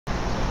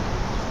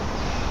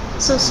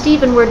So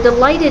Stephen, we're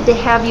delighted to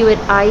have you at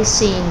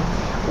ISSSEEM.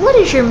 What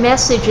is your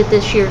message at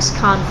this year's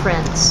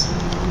conference?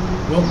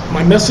 Well,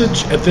 my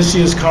message at this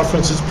year's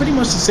conference is pretty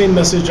much the same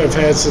message I've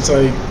had since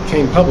I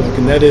came public,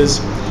 and that is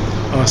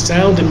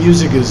sound and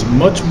music is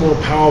much more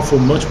powerful,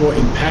 much more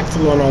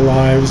impactful on our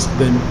lives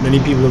than many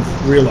people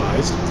have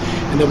realized.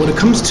 And that when it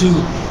comes to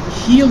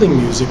healing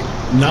music,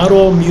 not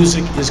all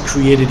music is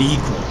created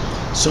equal.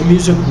 Some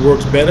music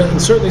works better,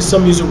 and certainly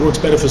some music works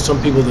better for some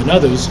people than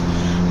others,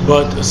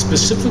 but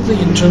specifically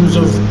in terms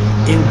of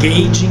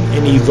engaging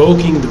and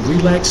evoking the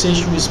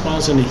relaxation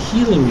response and the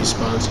healing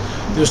response,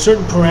 there are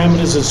certain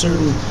parameters and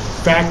certain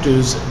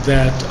factors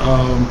that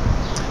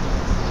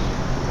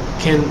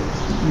can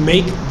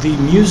make the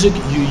music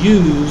you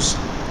use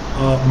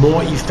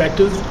more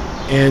effective.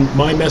 And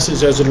my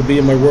message, as it'll be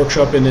in my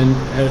workshop and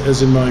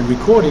as in my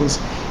recordings,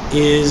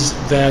 is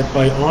that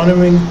by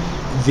honoring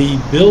the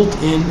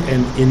built-in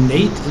and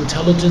innate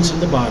intelligence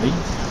in the body,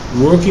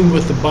 working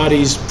with the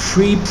body's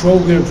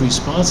pre-programmed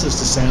responses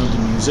to sound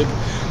and music,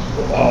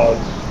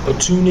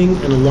 attuning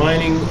and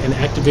aligning and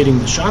activating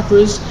the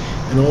chakras,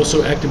 and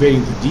also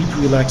activating the deep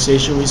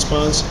relaxation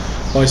response.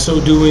 By so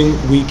doing,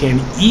 we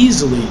can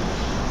easily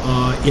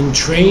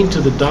entrain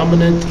to the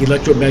dominant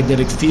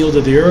electromagnetic field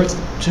of the earth,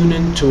 tune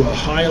into a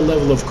higher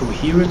level of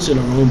coherence in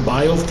our own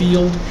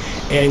biofield,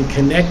 and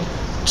connect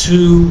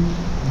to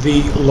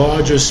the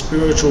larger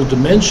spiritual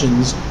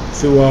dimensions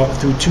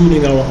through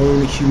tuning our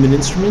own human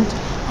instrument,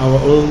 our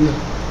own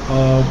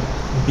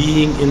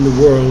being in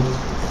the world,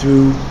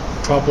 through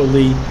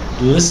properly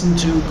listened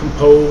to,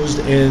 composed,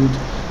 and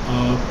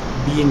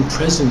being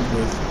present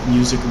with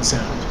music and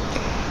sound.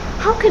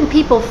 How can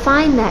people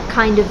find that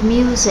kind of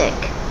music?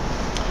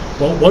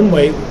 Well,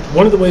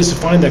 one of the ways to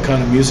find that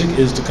kind of music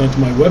is to come to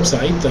my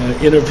website,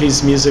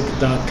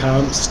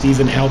 innerpeacemusic.com,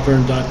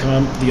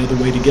 stephenhalpern.com, the other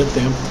way to get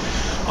there.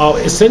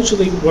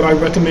 Essentially, what I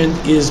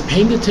recommend is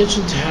paying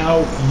attention to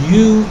how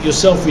you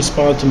yourself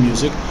respond to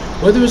music,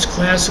 whether it's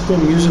classical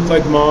music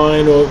like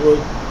mine or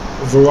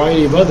a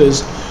variety of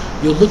others.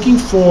 You're looking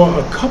for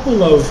a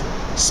couple of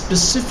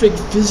specific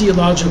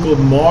physiological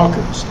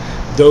markers.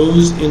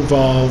 Those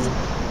involve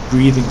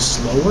breathing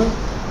slower,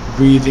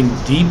 breathing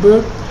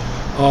deeper,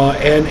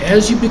 and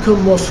as you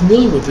become more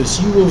familiar with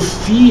this, you will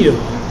feel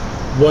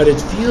what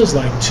it feels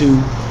like to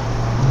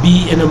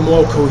be in a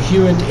more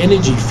coherent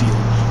energy field.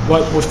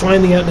 What we're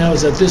finding out now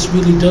is that this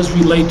really does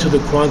relate to the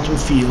quantum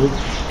field,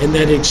 and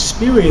that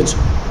experience,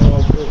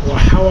 or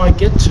how I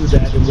get to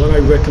that and what I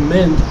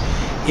recommend,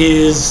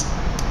 is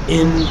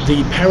in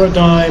the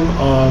paradigm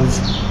of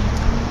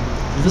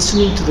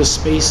listening to the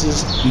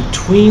spaces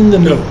between the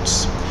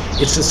notes.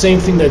 It's the same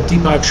thing that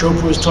Deepak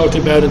Chopra was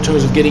talking about in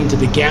terms of getting to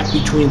the gap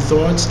between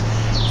thoughts.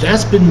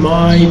 That's been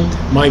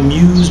my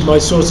muse, my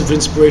source of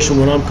inspiration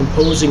when I'm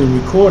composing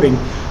and recording.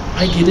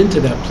 I get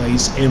into that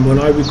place, and when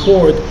I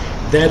record,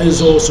 that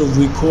is also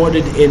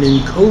recorded and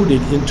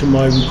encoded into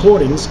my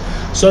recordings,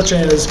 such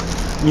as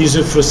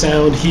music for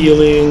sound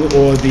healing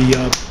or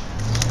the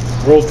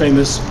world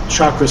famous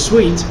chakra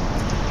suite.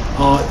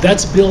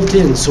 That's built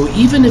in. So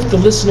even if the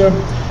listener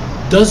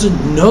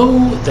doesn't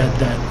know that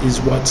that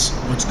is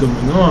what's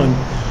going on,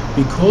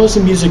 because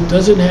the music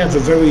doesn't have a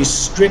very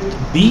strict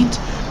beat,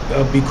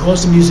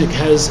 because the music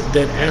has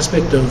that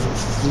aspect of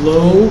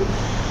flow,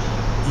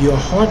 your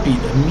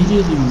heartbeat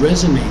immediately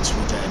resonates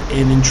with that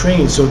and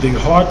entrains. So the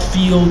heart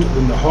field,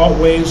 when the heart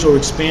waves are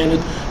expanded,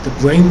 the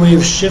brain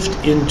waves shift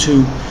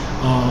into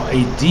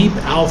a deep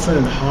alpha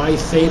and high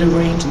theta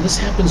range, and this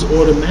happens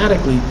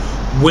automatically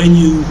when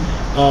you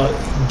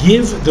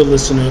give the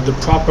listener the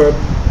proper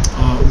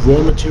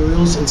raw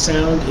materials and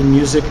sound and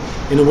music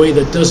in a way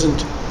that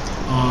doesn't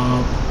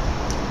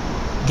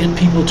get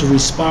people to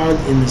respond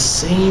in the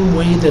same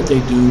way that they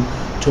do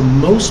to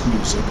most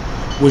music,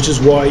 which is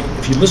why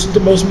if you listen to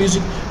most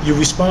music, you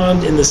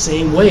respond in the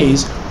same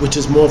ways, which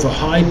is more of a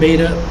high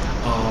beta,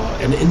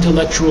 an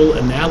intellectual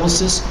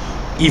analysis,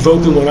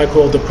 evoking what I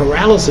call the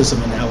paralysis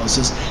of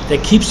analysis,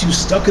 that keeps you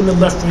stuck in the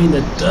left brain,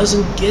 that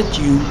doesn't get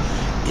you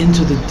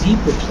into the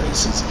deeper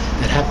places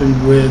that happen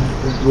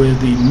where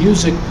the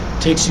music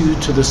takes you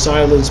to the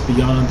silence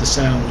beyond the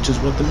sound, which is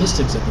what the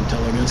mystics have been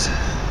telling us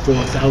for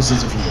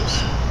thousands of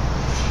years.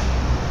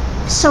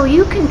 So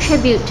you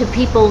contribute to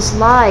people's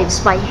lives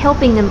by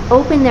helping them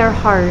open their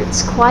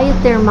hearts,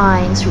 quiet their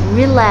minds,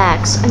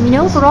 relax. I mean,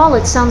 overall,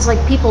 it sounds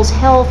like people's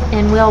health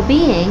and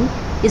well-being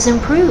is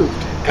improved.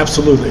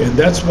 Absolutely, and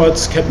that's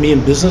what's kept me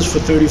in business for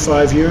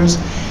 35 years.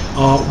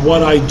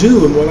 What I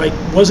do, and what I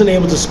wasn't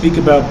able to speak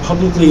about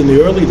publicly in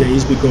the early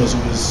days because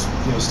it was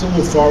still a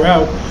little far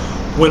out,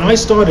 when I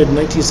started in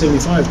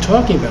 1975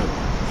 talking about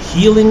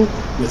healing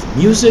with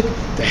music,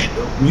 the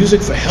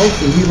music for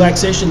health and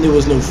relaxation, there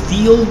was no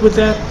field with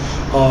that.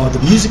 The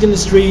music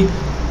industry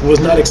was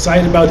not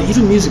excited about it.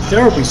 Even music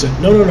therapy said,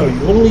 no,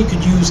 you only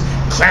could use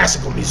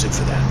classical music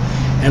for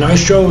that. And I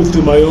showed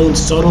through my own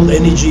subtle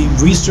energy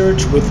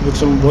research with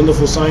some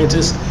wonderful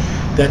scientists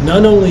that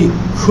not only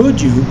could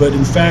you, but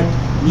in fact,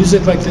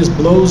 music like this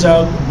blows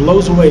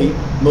away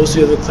most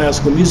of the other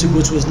classical music,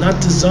 which was not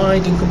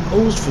designed and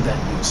composed for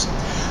that use.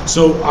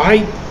 So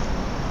I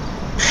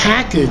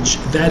package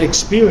that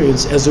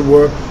experience, as it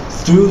were,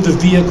 through the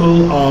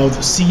vehicle of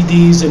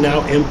CDs and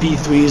now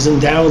MP3s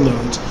and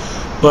downloads.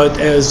 But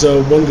as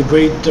one of the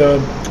great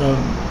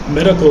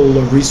medical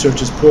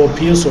researchers, Paul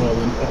Pearsall,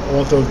 an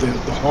author of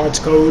the Heart's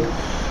Code,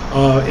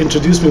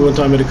 introduced me one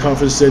time at a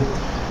conference, said,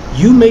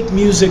 you make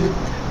music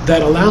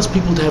that allows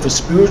people to have a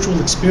spiritual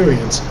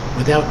experience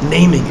without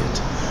naming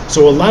it.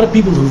 So a lot of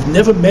people who've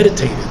never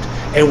meditated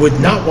and would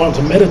not want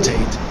to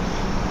meditate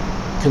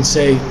can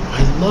say,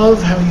 I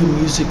love how your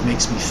music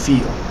makes me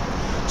feel.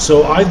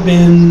 So I've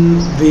been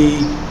the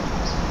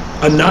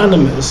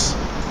anonymous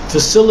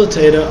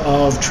facilitator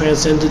of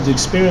transcendent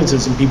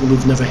experiences in people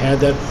who've never had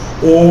that,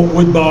 or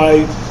would,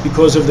 by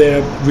because of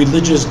their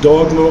religious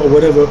dogma or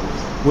whatever,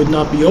 would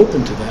not be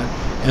open to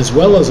that, as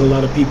well as a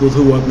lot of people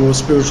who are more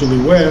spiritually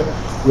aware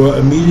were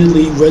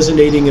immediately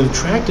resonating and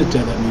attracted to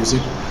that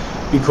music,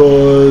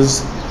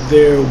 because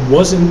there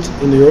wasn't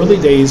in the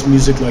early days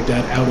music like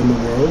that out in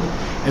the world,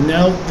 and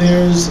now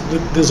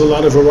there's a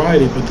lot of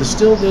variety, but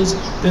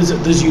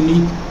there's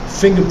unique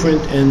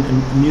fingerprint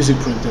and music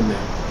print in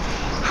there.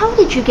 How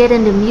did you get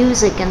into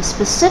music, and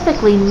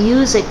specifically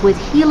music with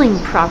healing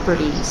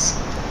properties?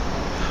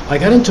 I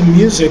got into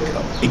music,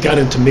 it got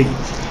into me.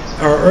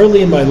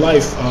 Early in my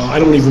life, I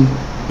don't even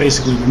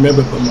basically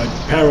remember, but my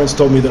parents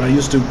told me that I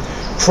used to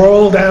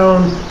crawl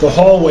down the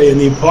hallway in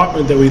the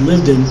apartment that we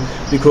lived in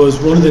because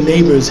one of the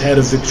neighbors had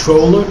a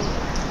Victrola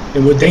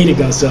and we're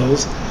dating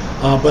ourselves,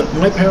 but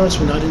my parents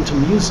were not into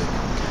music.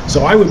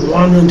 So I would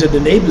wander into the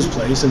neighbor's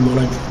place, and when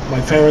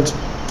my parents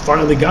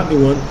finally got me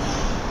one,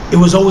 it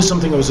was always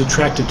something I was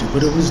attracted to,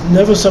 but it was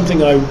never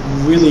something I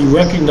really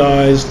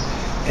recognized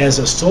as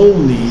a soul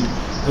need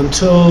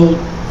until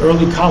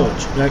early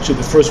college. Actually,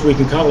 the first week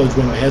in college,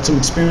 when I had some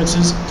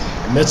experiences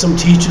and met some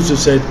teachers who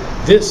said,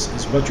 this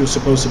is what you're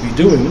supposed to be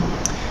doing.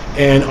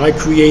 And I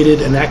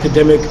created an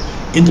academic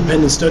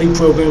independent study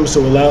program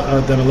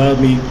that allowed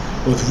me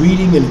both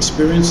reading and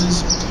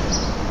experiences.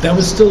 That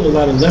was still a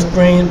lot of left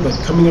brain, but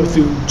coming up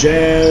through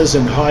jazz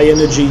and high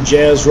energy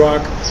jazz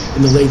rock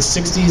in the late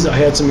 60s, I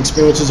had some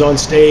experiences on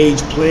stage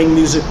playing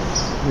music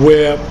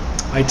where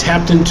I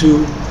tapped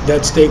into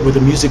that state where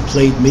the music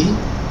played me.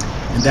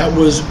 And that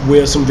was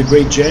where some of the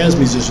great jazz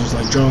musicians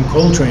like John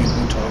Coltrane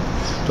would talk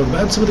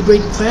about, some of the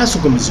great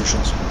classical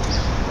musicians.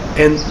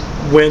 And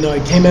when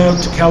I came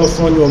out to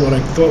California on what I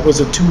thought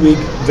was a 2-week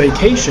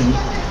vacation,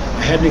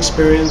 I had an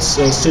experience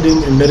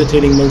sitting and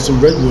meditating among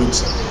some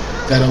redwoods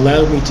that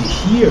allowed me to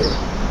hear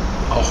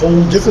a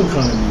whole different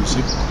kind of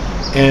music.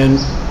 And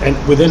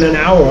within an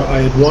hour,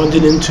 I had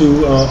wandered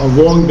into a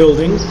wrong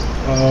building,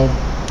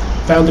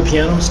 found the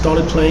piano,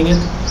 started playing it,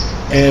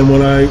 and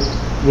when I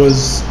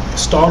was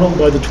startled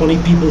by the 20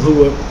 people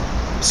who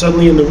were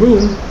suddenly in the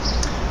room,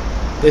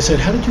 they said,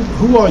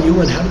 who are you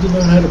and how did you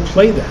learn how to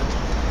play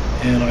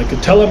that? And I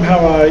could tell them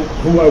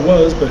who I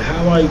was, but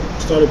how I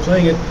started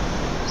playing it,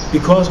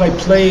 because I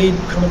played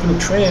kind of in a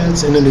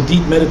trance and in a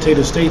deep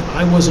meditative state,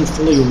 I wasn't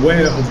fully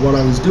aware of what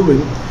I was doing.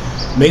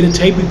 Made a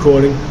tape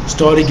recording,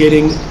 started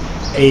getting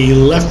a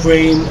left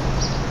brain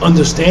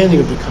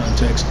understanding of the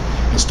context,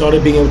 and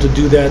started being able to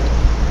do that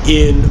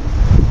in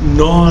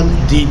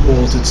non-deep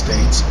altered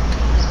states.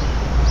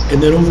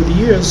 And then over the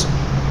years,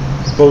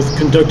 both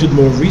conducted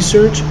more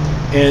research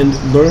and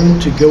learned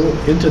to go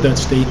into that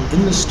state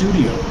in the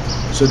studio,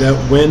 so that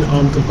when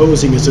I'm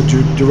composing, it's a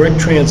direct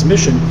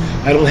transmission.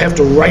 I don't have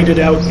to write it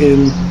out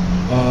in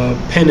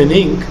pen and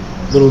ink,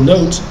 little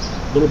notes,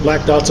 little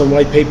black dots on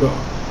white paper.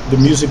 The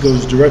music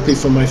goes directly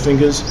from my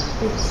fingers,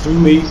 through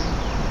me,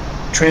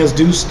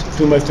 transduced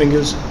through my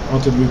fingers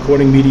onto the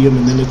recording medium,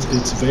 and then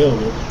it's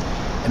available.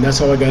 And that's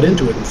how I got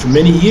into it. And for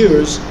many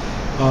years,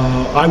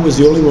 I was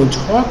the only one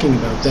talking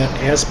about that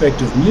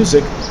aspect of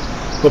music,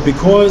 but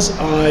because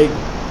I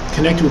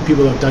connected with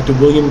people like Dr.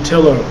 William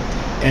Tiller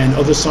and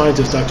other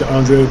scientists, Dr.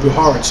 Andrea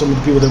Buhart, some of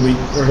the people that we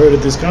heard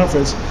at this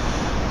conference,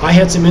 I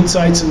had some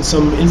insights and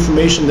some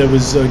information that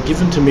was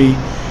given to me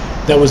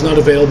that was not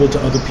available to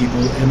other people,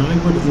 and I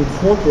would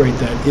incorporate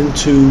that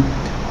into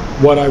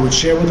what I would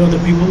share with other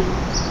people,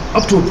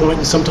 up to a point,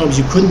 and sometimes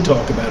you couldn't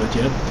talk about it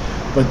yet,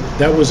 but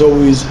that was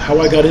always how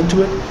I got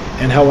into it,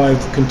 and how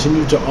I've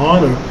continued to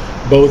honor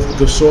both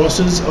the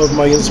sources of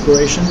my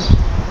inspiration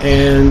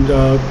and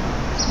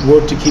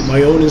work to keep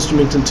my own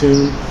instrument in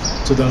tune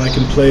so that I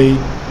can play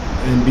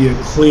and be a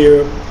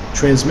clear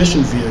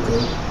transmission vehicle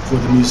for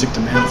the music to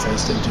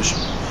manifest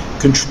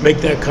and to make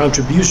that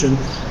contribution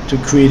to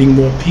creating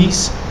more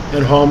peace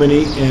and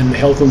harmony and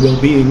health and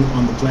well-being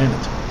on the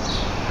planet.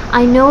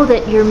 I know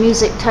that your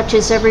music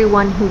touches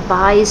everyone who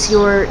buys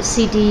your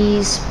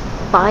CDs,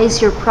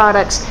 buys your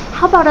products.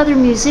 How about other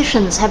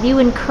musicians? Have you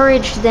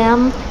encouraged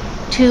them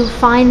to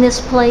find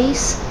this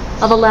place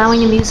of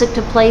allowing your music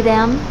to play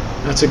them?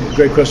 That's a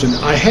great question.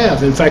 I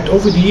have. In fact,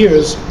 over the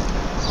years,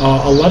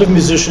 a lot of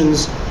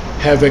musicians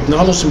have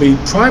acknowledged to me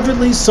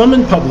privately, some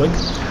in public.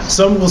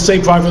 Some will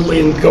say privately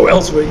and go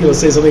elsewhere,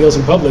 say something else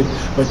in public.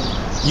 But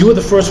you were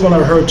the first one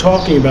I heard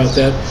talking about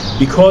that.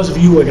 Because of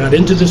you, I got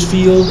into this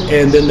field,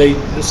 and then they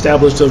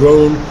established their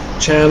own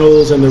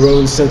channels and their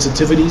own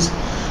sensitivities.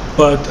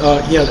 But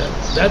yeah,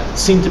 that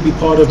seemed to be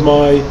part of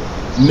my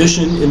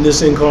mission in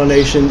this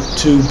incarnation,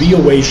 to be a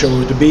way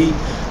shower, to be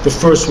the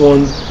first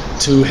one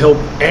to help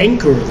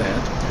anchor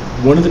that.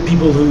 One of the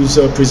people who's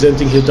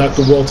presenting here,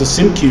 Dr. Walter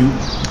Simcoe,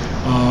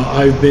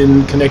 I've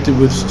been connected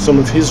with some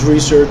of his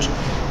research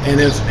and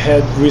have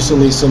had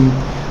recently some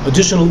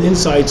additional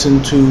insights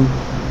into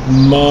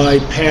my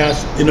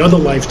path in other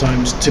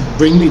lifetimes to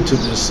bring me to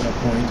this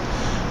point.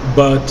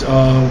 But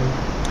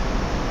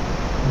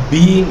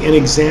being an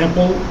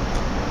example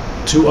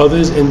to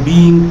others and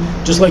being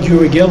just like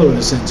Uri Geller in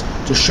a sense,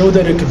 to show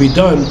that it could be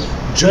done,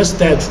 just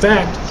that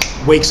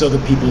fact wakes other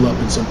people up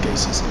in some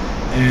cases.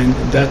 And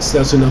that's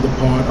another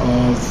part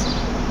of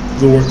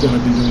the work that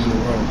I've been doing in the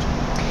world.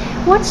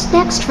 What's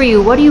next for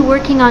you? What are you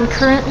working on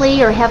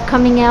currently or have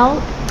coming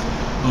out?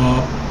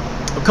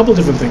 A couple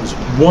different things.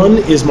 One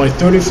is my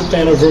 35th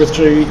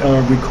anniversary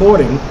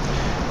recording,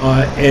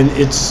 and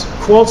it's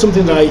called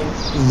something that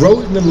I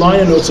wrote in the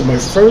liner notes of my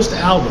first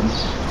album,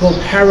 called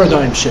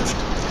Paradigm Shift.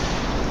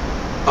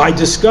 I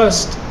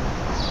discussed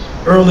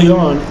early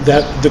on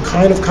that the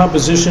kind of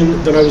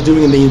composition that I was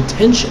doing and the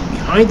intention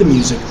behind the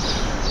music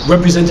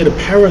represented a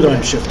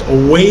paradigm shift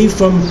away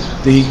from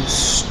the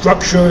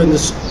structure and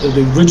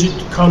the rigid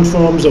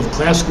conforms of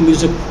classical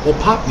music or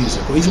pop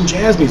music or even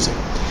jazz music.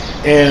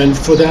 And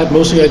for that,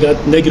 mostly I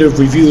got negative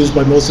reviews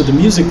by most of the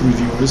music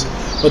reviewers,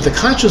 but the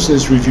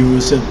consciousness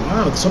reviewers said,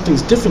 wow,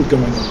 something's different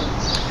going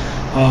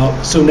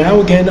on. So now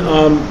again,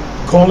 I'm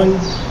calling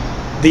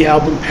the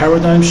album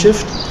Paradigm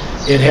Shift.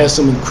 It has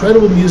some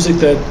incredible music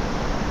that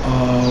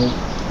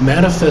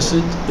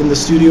manifested in the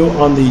studio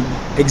on the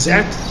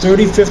exact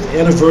 35th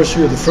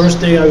anniversary of the first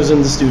day I was in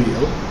the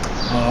studio.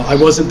 I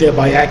wasn't there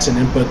by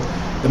accident, but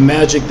the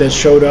magic that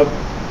showed up,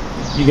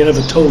 you can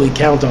never totally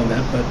count on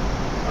that, but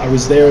I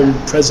was there and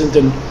present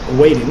and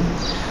awaiting.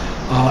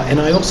 And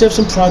I also have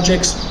some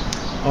projects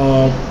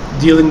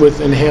dealing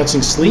with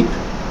enhancing sleep.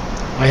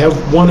 I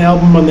have one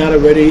album on that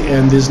already,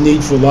 and there's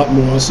need for a lot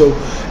more. So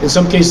in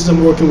some cases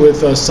I'm working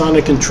with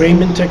sonic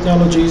entrainment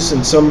technologies.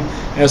 In some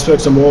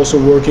aspects I'm also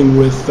working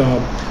with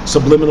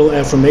subliminal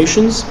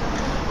affirmations.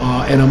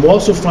 And I'm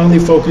also finally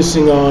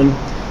focusing on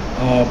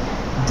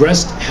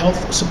breast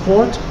health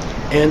support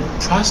and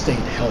prostate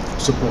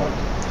health support.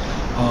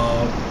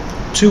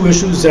 Two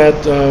issues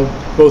that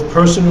both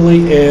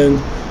personally and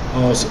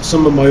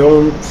some of my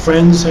own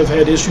friends have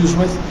had issues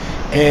with,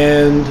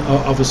 and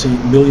obviously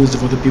millions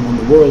of other people in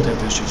the world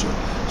have issues with.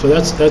 So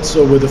that's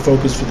where the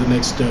focus for the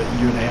next year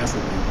and a half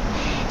will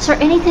be. Is there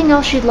anything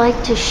else you'd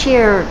like to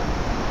share?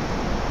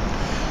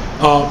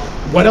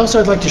 What else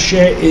I'd like to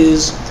share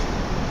is,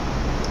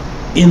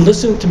 in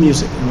listening to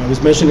music, and I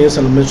was mentioning this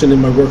and I'll mention it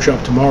in my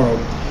workshop tomorrow,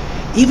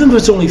 even if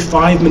it's only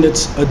 5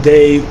 minutes a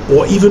day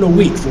or even a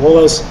week for all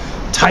us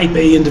type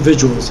A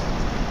individuals,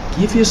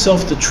 give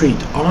yourself the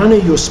treat. Honor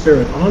your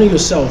spirit, honor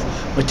yourself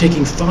by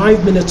taking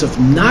 5 minutes of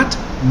not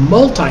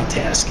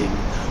multitasking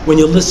when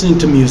you're listening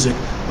to music,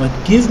 but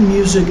give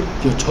music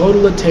your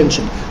total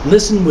attention.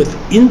 Listen with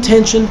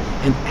intention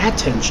and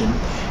attention,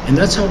 and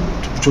that's how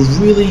to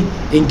really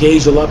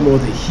engage a lot more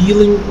of the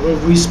healing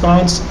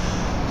response.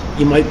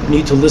 You might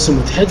need to listen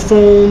with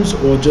headphones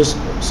or just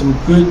some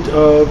good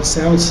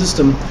sound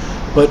system,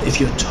 but if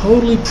you're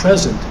totally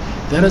present,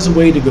 that is a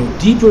way to go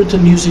deeper into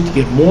music, to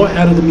get more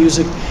out of the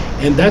music.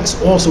 And that's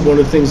also one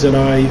of the things that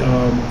I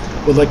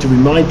would like to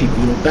remind people.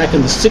 You know, back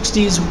in the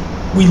 60s,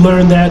 we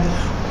learned that,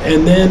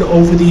 and then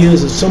over the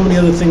years, so many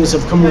other things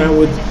have come around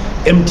with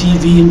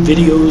MTV and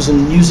videos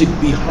and music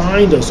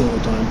behind us all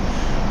the time.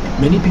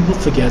 Many people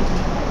forget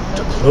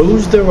to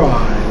close their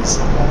eyes,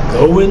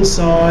 go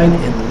inside,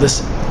 and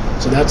listen.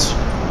 So that's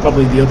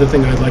probably the other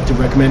thing I'd like to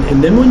recommend.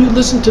 And then when you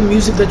listen to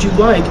music that you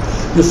like,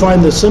 you'll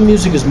find that some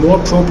music is more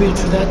appropriate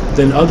for that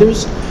than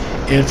others.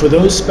 And for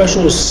those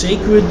special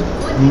sacred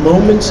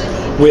moments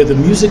where the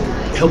music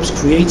helps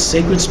create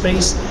sacred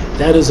space,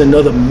 that is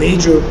another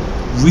major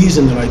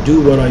reason that I do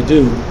what I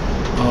do.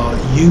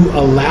 You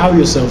allow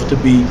yourself to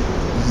be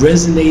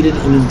resonated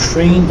and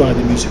entrained by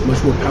the music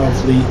much more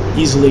powerfully,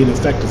 easily, and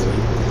effectively,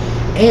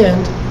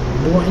 and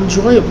more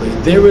enjoyably.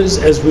 There is,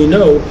 as we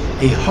know,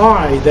 a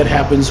high that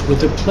happens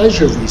with a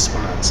pleasure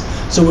response.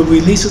 So it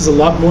releases a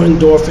lot more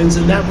endorphins,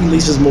 and that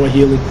releases more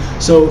healing.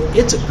 So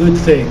it's a good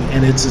thing,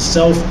 and it's a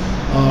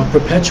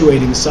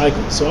self-perpetuating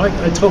cycle. So I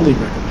totally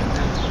recommend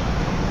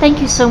that.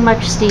 Thank you so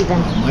much, Stephen.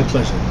 My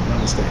pleasure.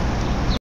 Namaste.